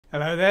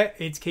Hello there,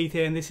 it's Keith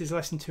here and this is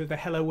lesson 2 of the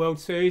Hello World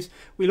series.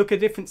 We look at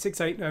a different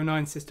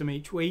 6809 system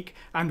each week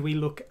and we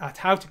look at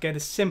how to get a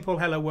simple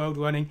Hello World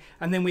running,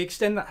 and then we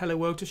extend that Hello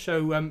World to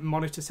show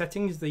monitor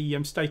settings,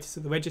 the status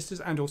of the registers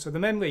and also the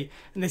memory.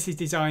 And this is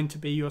designed to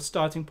be your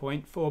starting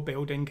point for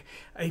building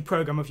a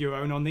program of your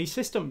own on these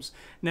systems.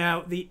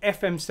 Now the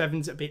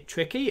FM7's a bit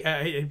tricky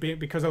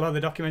because a lot of the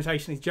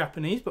documentation is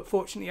Japanese, but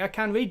fortunately I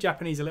can read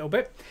Japanese a little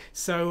bit,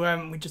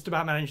 so we just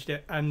about managed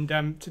it. And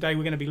today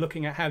we're going to be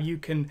looking at how you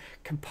can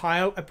compile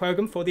a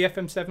program for the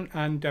FM7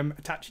 and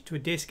attach it to a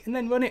disk and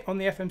then run it on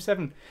the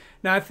FM7.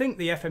 Now I think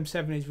the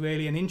FM7 is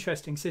really an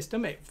interesting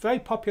system. It's very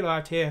popular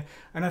out here,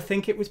 and I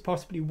think it was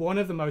possibly one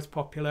of the most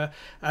popular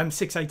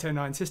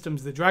 6809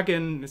 systems. The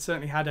Dragon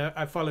certainly had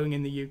a following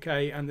in the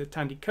UK and the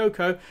Tandy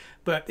Coco,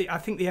 but I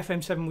think the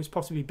FM7 was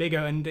possibly bigger,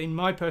 and in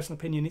my personal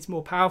opinion it's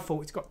more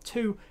powerful. It's got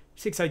two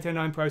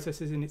 6809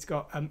 processors and it's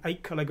got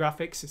 8 color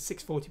graphics, it's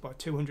 640 by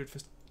 200 for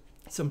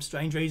some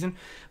strange reason,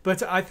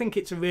 but I think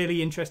it's a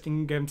really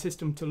interesting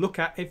system to look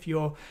at if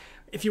you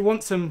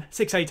want some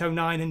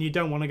 6809 and you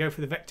don't want to go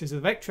for the vectors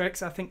of the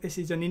Vectrex. I think this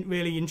is a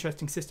really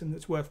interesting system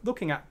that's worth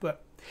looking at,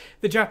 but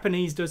the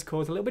Japanese does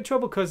cause a little bit of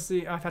trouble because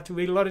I've had to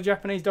read a lot of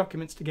Japanese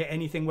documents to get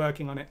anything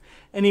working on it.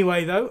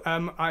 Anyway though,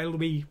 I'll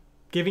be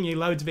giving you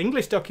loads of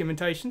English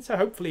documentation, so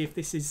hopefully if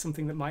this is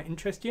something that might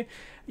interest you,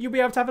 you'll be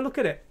able to have a look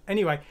at it.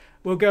 Anyway,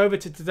 we'll go over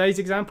to today's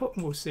example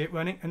and we'll see it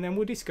running, and then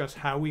we'll discuss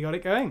how we got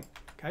it going.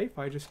 Okay, if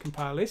I just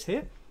compile this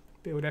here,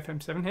 build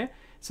FM7 here.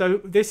 So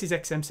this is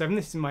XM7,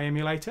 this is my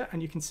emulator,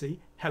 and you can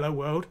see Hello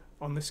World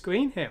on the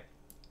screen here.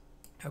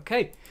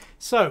 Okay,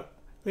 so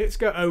let's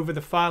go over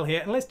the file here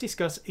and let's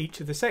discuss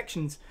each of the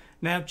sections.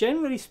 Now,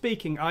 generally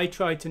speaking, I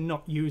try to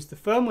not use the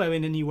firmware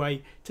in any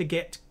way to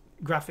get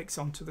graphics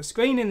onto the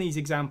screen in these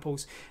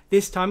examples.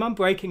 This time I'm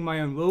breaking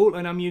my own rule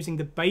and I'm using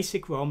the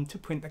basic ROM to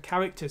print the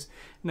characters.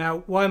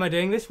 Now, why am I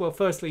doing this? Well,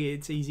 firstly,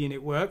 it's easy and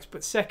it works,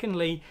 but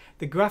secondly,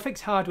 the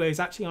graphics hardware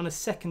is actually on a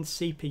second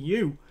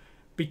CPU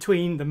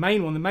between the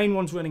main one. The main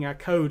one's running our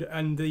code,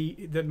 and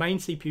the main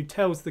CPU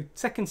tells the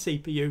second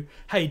CPU,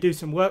 hey, do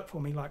some work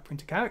for me, like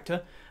print a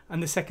character,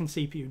 and the second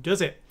CPU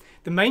does it.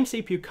 The main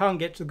CPU can't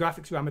get to the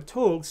graphics RAM at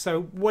all,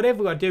 so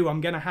whatever I do,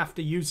 I'm going to have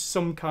to use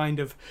some kind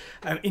of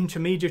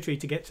intermediary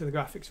to get to the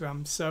graphics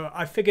RAM. So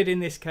I figured in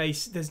this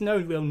case, there's no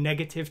real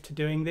negative to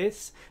doing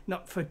this,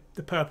 not for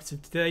the purpose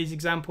of today's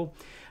example.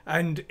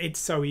 And it's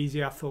so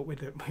easy, I thought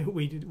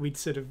we'd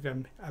sort of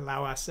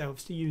allow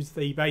ourselves to use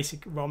the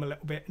basic ROM a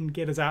little bit and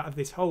get us out of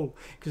this hole,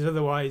 because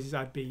otherwise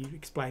I'd be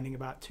explaining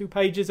about 2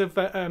 pages of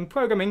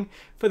programming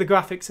for the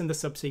graphics and the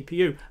sub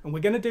CPU. And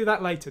we're going to do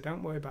that later,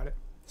 don't worry about it.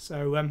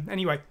 So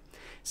anyway.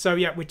 So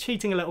yeah, we're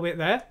cheating a little bit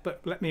there,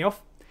 but let me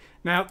off.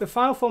 Now, the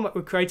file format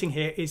we're creating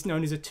here is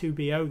known as a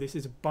 2BO. This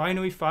is a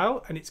binary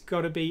file, and it's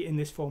got to be in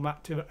this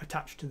format to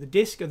attach to the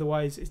disk,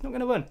 otherwise it's not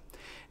going to run.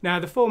 Now,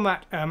 the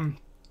format,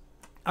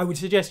 I would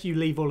suggest you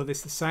leave all of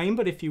this the same,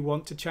 but if you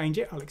want to change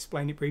it, I'll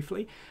explain it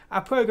briefly.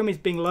 Our program is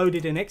being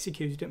loaded and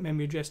executed at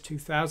memory address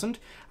 2000,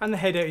 and the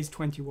header is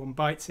 21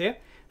 bytes here.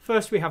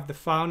 First, we have the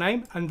file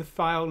name, and the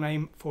file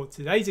name for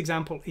today's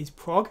example is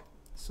prog,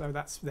 so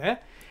that's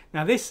there.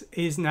 Now this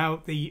is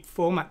now the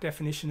format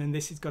definition, and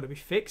this has got to be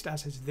fixed,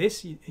 as is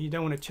this. You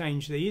don't want to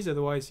change these,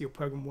 otherwise your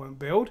program won't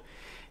build.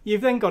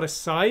 You've then got a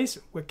size.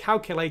 We're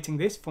calculating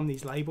this from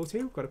these labels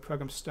here. We've got a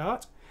program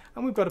start,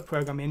 and we've got a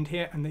program end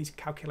here, and these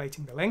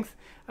calculating the length.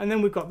 And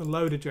then we've got the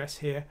load address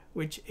here,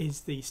 which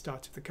is the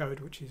start of the code,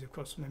 which is of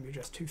course memory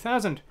address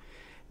 2000.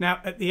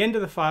 Now at the end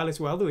of the file as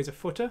well, there is a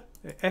footer,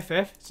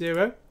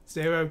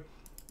 FF00.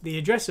 The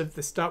address of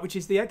the start, which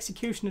is the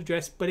execution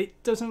address, but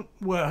it doesn't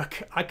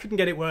work. I couldn't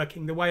get it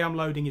working. The way I'm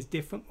loading is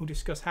different. We'll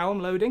discuss how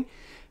I'm loading,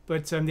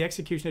 but the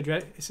execution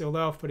address,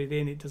 although I've put it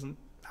in, it doesn't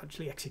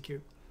actually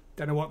execute.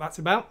 Don't know what that's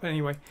about, but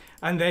anyway.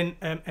 And then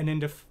an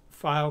end of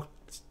file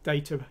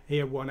data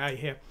here, 1A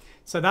here.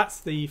 So that's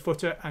the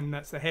footer and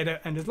that's the header.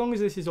 And as long as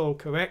this is all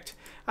correct,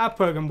 our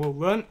program will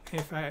run.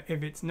 If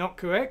it's not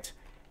correct,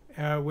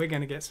 we're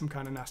going to get some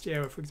kind of nasty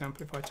error. For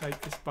example, if I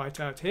take this byte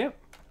out here.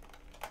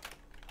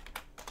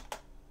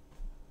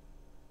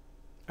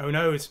 Oh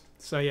no's.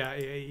 So yeah,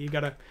 you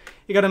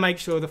gotta make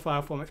sure the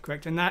file format's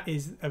correct, and that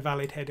is a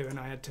valid header. And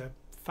I had to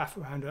faff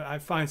around. I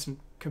found some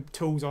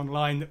tools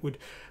online that would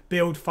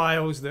build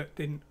files that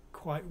didn't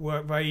quite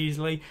work very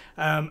easily,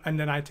 and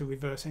then I had to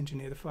reverse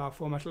engineer the file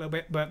format a little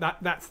bit. But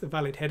that's the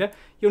valid header.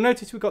 You'll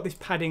notice we've got this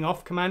padding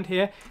off command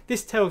here.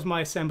 This tells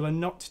my assembler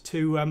not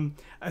to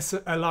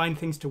align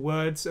things to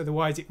words,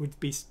 otherwise it would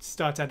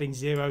start adding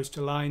zeros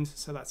to lines.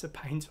 So that's a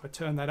pain. So I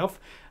turn that off.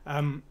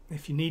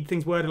 If you need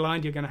things word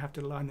aligned, you're going to have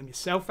to align them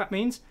yourself. That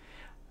means,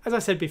 as I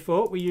said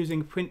before, we're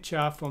using print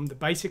char from the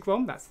basic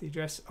ROM. That's the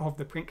address of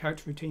the print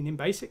character routine in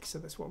BASIC. So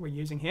that's what we're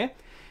using here.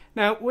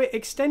 Now we're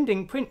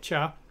extending print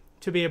char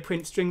to be a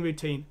print string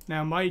routine.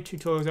 Now my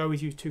tutorials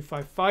always use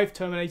 255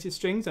 terminated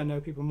strings. I know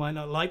people might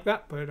not like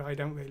that, but I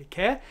don't really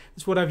care.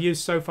 That's what I've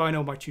used so far in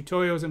all my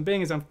tutorials, and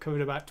being as I've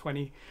covered about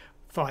 20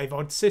 5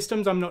 odd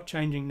systems. I'm not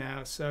changing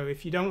now, so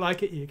if you don't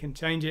like it you can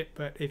change it,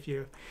 but if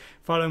you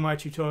follow my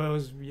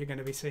tutorials you're going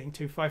to be seeing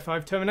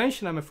 255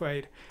 termination, I'm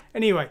afraid.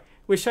 Anyway,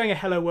 we're showing a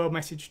hello world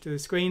message to the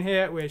screen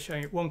here. We're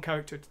showing it one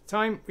character at a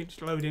time,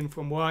 which load in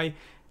from Y,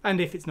 and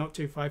if it's not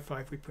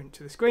 255 we print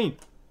to the screen.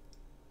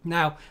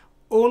 Now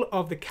all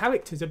of the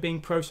characters are being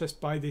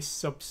processed by this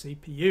sub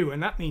CPU,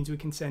 and that means we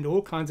can send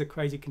all kinds of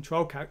crazy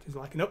control characters,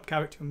 like an up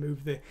character and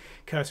move the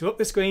cursor up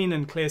the screen,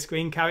 and clear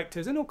screen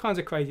characters, and all kinds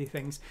of crazy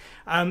things.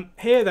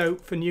 Here though,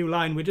 for new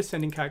line, we're just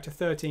sending character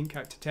 13,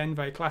 character 10,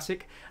 very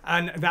classic,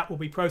 and that will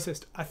be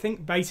processed. I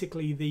think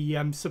basically the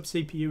sub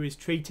CPU is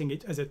treating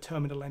it as a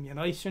terminal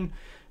emulation.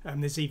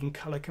 There's even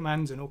color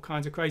commands and all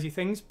kinds of crazy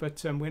things,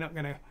 but we're not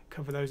going to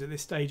cover those at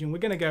this stage, and we're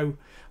going to go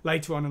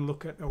later on and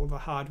look at all the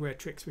hardware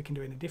tricks we can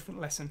do in a different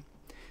lesson.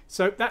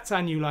 So that's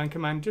our new line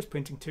command, just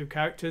printing 2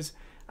 characters,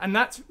 and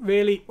that's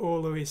really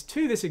all there is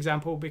to this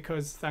example,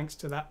 because thanks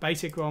to that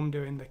basic ROM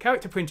doing the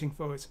character printing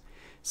for us.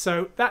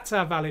 So that's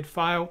our valid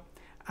file,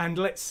 and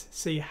let's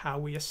see how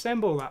we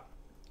assemble that.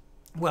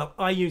 Well,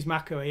 I use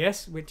Mac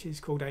OS, which is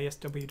called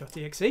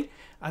asw.exe,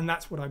 and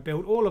that's what I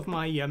built all of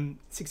my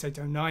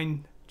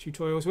 6809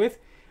 tutorials with.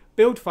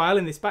 Build file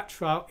in this batch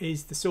file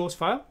is the source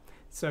file,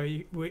 so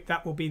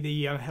that will be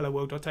the hello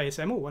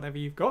world.asm or whatever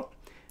you've got.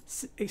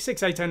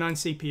 6809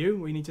 CPU,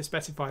 we need to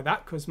specify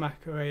that because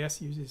Mac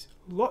OS uses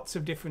lots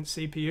of different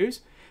CPUs.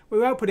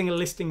 We're outputting a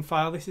listing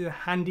file. This is a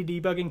handy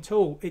debugging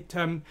tool. It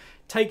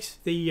takes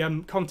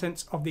the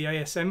contents of the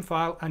ASM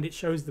file and it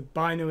shows the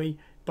binary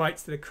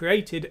bytes that are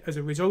created as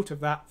a result of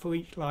that for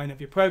each line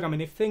of your program.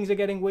 And if things are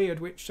getting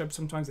weird, which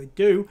sometimes they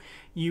do,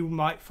 you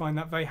might find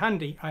that very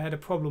handy. I had a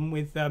problem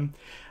with a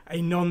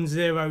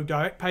non-zero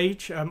direct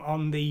page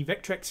on the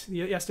Vectrex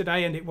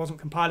yesterday, and it wasn't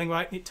compiling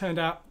right. It turned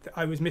out that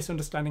I was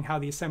misunderstanding how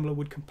the assembler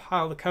would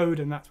compile the code,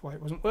 and that's why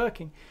it wasn't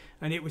working.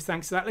 And it was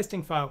thanks to that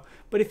listing file.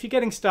 But if you're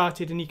getting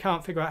started and you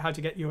can't figure out how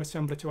to get your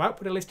assembler to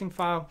output a listing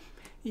file,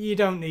 you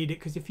don't need it,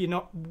 because if you're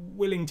not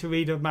willing to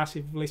read a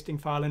massive listing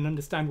file and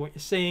understand what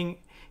you're seeing,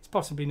 it's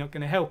possibly not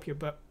going to help you,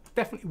 but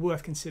definitely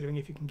worth considering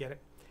if you can get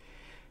it.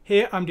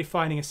 Here I'm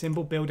defining a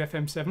symbol, build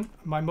FM7.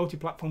 My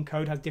multi-platform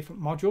code has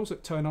different modules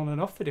that turn on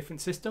and off for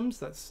different systems.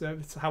 That's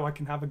how I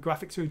can have a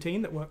graphics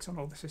routine that works on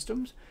all the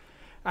systems.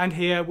 And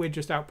here we're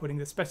just outputting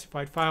the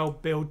specified file,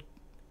 build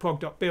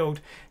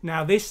prog.build.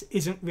 Now this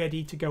isn't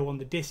ready to go on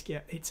the disk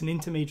yet. It's an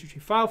intermediary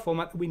file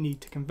format that we need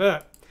to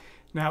convert.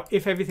 Now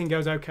if everything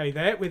goes okay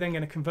there, we're then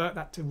going to convert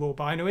that to raw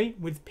binary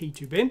with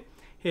p2bin.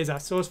 Here's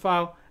our source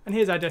file, and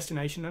here's our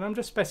destination, and I'm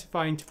just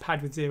specifying to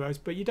pad with zeros,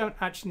 but you don't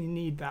actually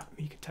need that.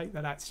 You could take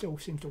that out, it still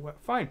seems to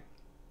work fine.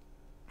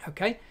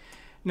 Okay,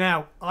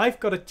 now I've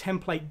got a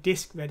template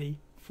disk ready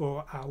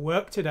for our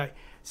work today,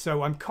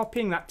 so I'm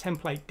copying that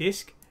template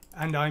disk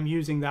and I'm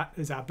using that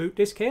as our boot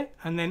disk here,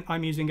 and then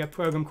I'm using a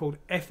program called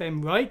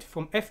FM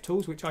from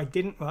FTools, which I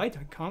didn't write.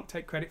 I can't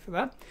take credit for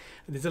that.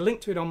 There's a link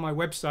to it on my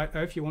website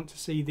though if you want to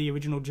see the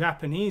original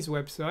Japanese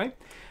website.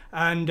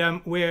 And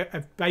we're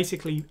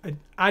basically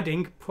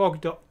adding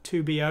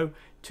prog.2bo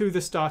to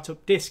the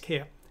startup disk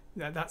here.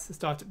 That's the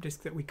startup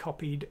disk that we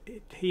copied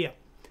it here.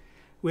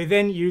 We're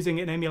then using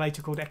an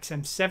emulator called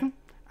XM7,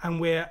 and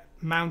we're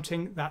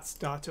mounting that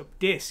startup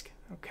disk.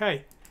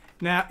 Okay.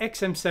 Now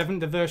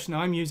XM7, the version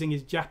I'm using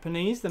is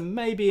Japanese. There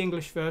may be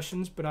English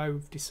versions, but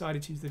I've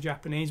decided to use the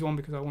Japanese one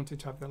because I wanted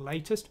to have the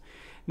latest.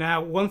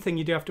 Now one thing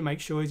you do have to make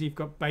sure is you've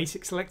got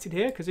basic selected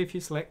here, because if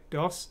you select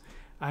DOS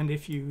and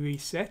if you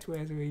reset,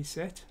 where's the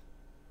reset?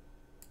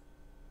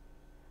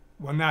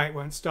 Well, now it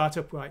won't start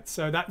up right.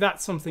 So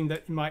that's something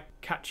that might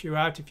catch you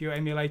out if your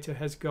emulator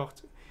has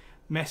got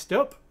messed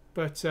up.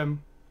 But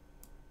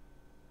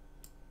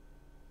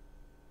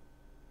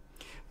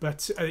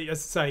as I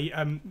say,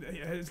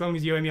 as long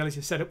as your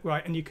emulator is set up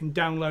right, and you can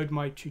download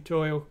my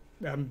tutorial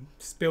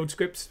build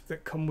scripts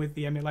that come with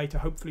the emulator,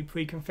 hopefully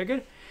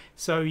pre-configured,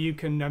 so you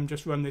can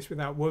just run this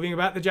without worrying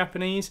about the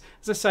Japanese.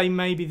 As I say,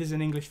 maybe there's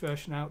an English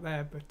version out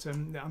there, but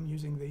I'm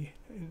using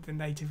the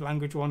native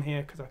language one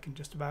here because I can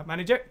just about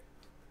manage it.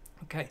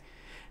 Okay,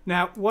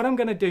 now what I'm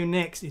going to do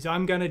next is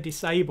I'm going to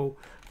disable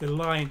the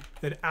line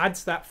that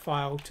adds that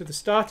file to the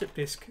startup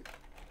disk.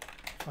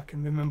 If I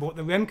can remember what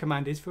the rem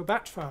command is for a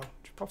batch file,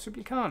 which I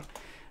possibly can't.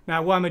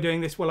 Now why am I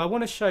doing this? Well, I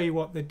want to show you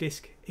what the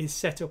disk is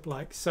set up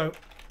like. So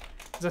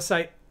as I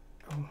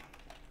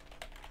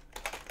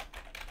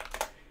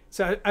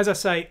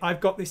say, I've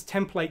got this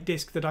template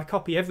disk that I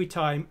copy every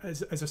time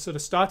as a sort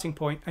of starting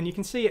point, and you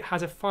can see it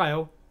has a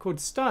file called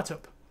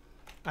startup,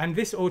 and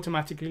this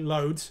automatically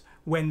loads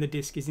when the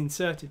disk is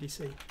inserted, you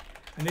see.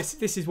 And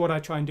this is what I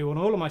try and do on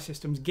all of my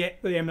systems,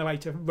 get the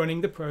emulator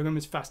running the program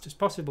as fast as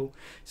possible.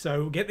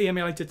 So get the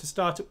emulator to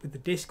start up with the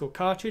disk or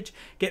cartridge,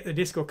 get the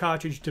disk or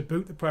cartridge to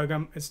boot the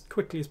program as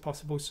quickly as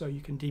possible so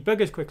you can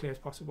debug as quickly as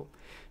possible.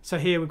 So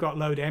here we've got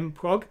load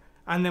mprog,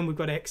 and then we've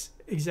got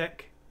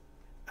exec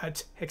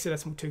at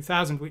hexadecimal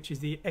 2000, which is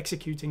the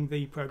executing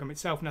the program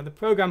itself. Now the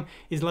program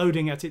is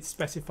loading at its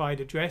specified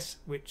address,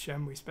 which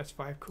we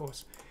specify, of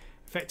course,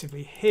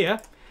 effectively here.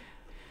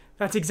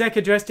 That exec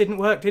address didn't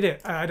work, did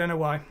it? I don't know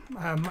why.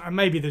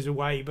 Maybe there's a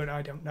way, but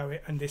I don't know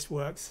it, and this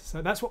works.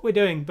 So that's what we're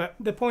doing. But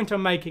the point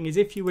I'm making is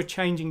if you were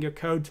changing your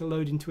code to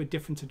load into a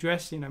different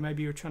address, you know,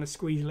 maybe you were trying to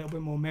squeeze a little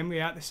bit more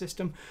memory out of the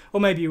system, or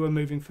maybe you were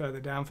moving further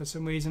down for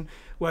some reason,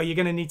 well, you're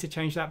going to need to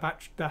change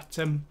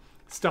that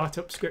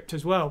startup script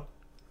as well.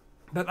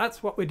 But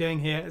that's what we're doing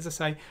here, as I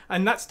say,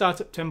 and that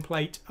startup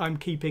template I'm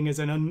keeping as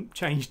an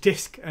unchanged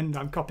disk, and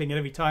I'm copying it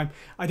every time.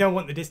 I don't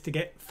want the disk to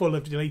get full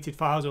of deleted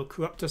files or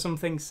corrupt or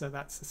something, so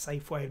that's the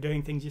safe way of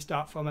doing things. You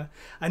start from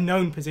a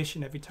known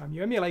position every time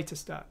your emulator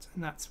starts,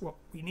 and that's what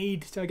we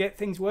need to get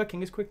things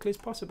working as quickly as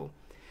possible.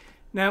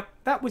 Now,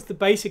 that was the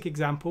basic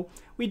example.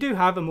 We do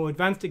have a more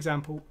advanced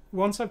example.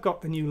 Once I've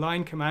got the new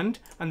line command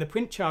and the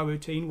print char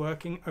routine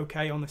working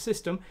okay on the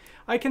system,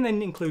 I can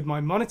then include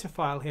my monitor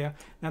file here.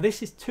 Now,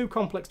 this is too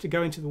complex to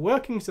go into the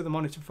workings of the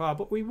monitor file,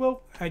 but we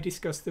will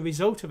discuss the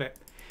result of it.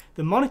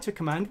 The monitor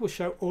command will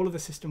show all of the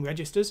system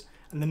registers,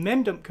 and the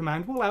memdump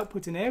command will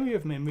output an area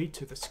of memory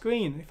to the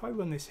screen. If I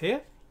run this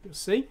here, you'll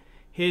see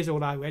here's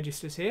all our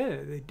registers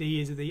here. The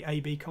D is the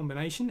AB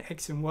combination,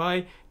 X and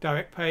Y,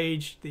 direct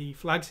page, the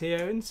flags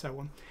here, and so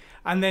on.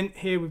 And then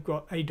here we've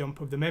got a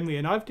dump of the memory,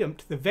 and I've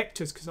dumped the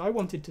vectors because I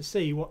wanted to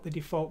see what the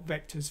default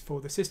vectors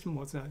for the system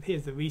was. Now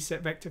here's the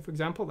reset vector, for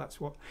example.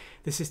 That's what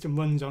the system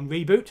runs on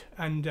reboot,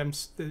 and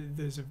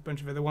there's a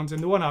bunch of other ones,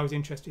 and the one I was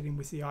interested in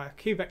was the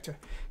IRQ vector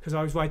because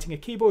I was writing a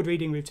keyboard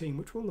reading routine,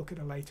 which we'll look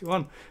at later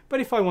on.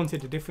 But if I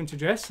wanted a different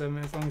address,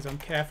 as long as I'm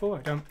careful,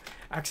 I don't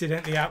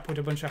accidentally output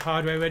a bunch of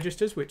hardware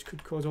registers, which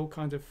could cause all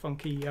kinds of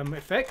funky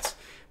effects.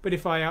 But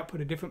if I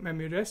output a different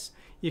memory address,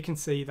 you can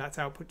see that's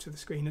output to the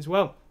screen as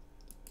well.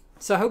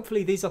 So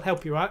hopefully these will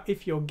help you out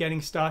if you're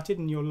getting started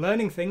and you're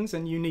learning things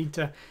and you need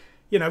to,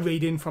 you know,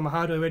 read in from a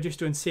hardware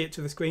register and see it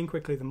to the screen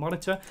quickly, the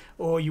monitor,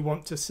 or you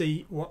want to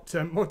see what's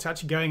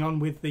actually going on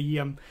with the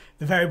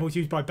variables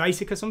used by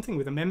BASIC or something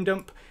with a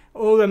memdump,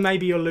 or then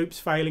maybe your loop's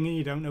failing and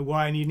you don't know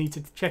why and you need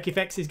to check if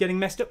X is getting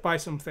messed up by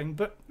something.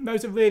 But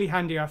those are really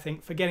handy, I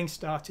think, for getting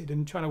started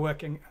and trying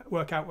to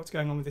work out what's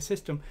going on with the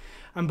system.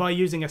 And by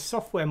using a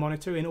software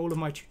monitor in all of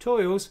my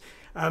tutorials,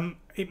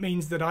 it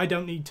means that I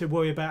don't need to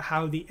worry about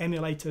how the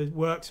emulator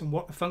works and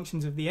what the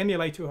functions of the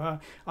emulator are.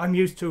 I'm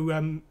used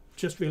to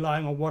just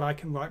relying on what I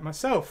can write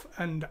myself,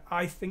 and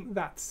I think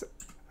that's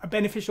a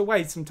beneficial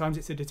way. Sometimes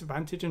it's a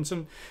disadvantage,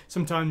 and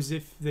sometimes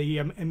if the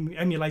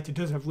emulator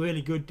does have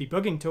really good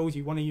debugging tools,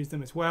 you want to use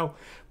them as well.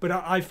 But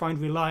I find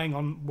relying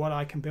on what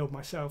I can build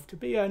myself to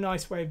be a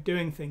nice way of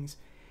doing things.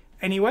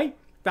 Anyway,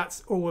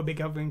 that's all we'll be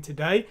covering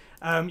today.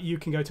 You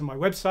can go to my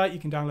website, you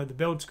can download the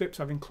build scripts.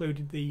 I've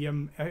included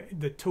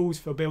the tools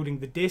for building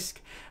the disk,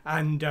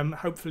 and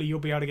hopefully you'll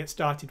be able to get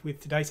started with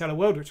today's Hello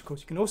World, which of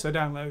course you can also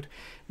download.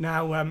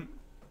 Now,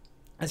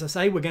 as I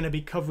say, we're going to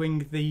be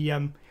covering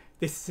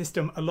this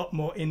system a lot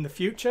more in the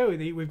future.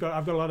 I've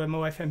got a lot of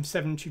more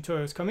FM7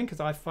 tutorials coming because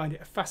I find it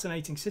a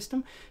fascinating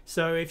system.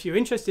 So if you're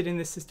interested in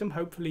this system,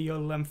 hopefully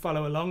you'll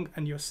follow along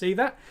and you'll see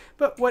that.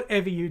 But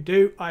whatever you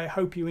do, I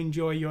hope you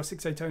enjoy your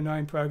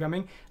 6809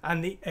 programming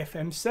and the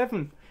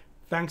FM7.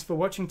 Thanks for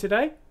watching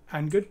today,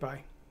 and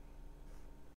goodbye.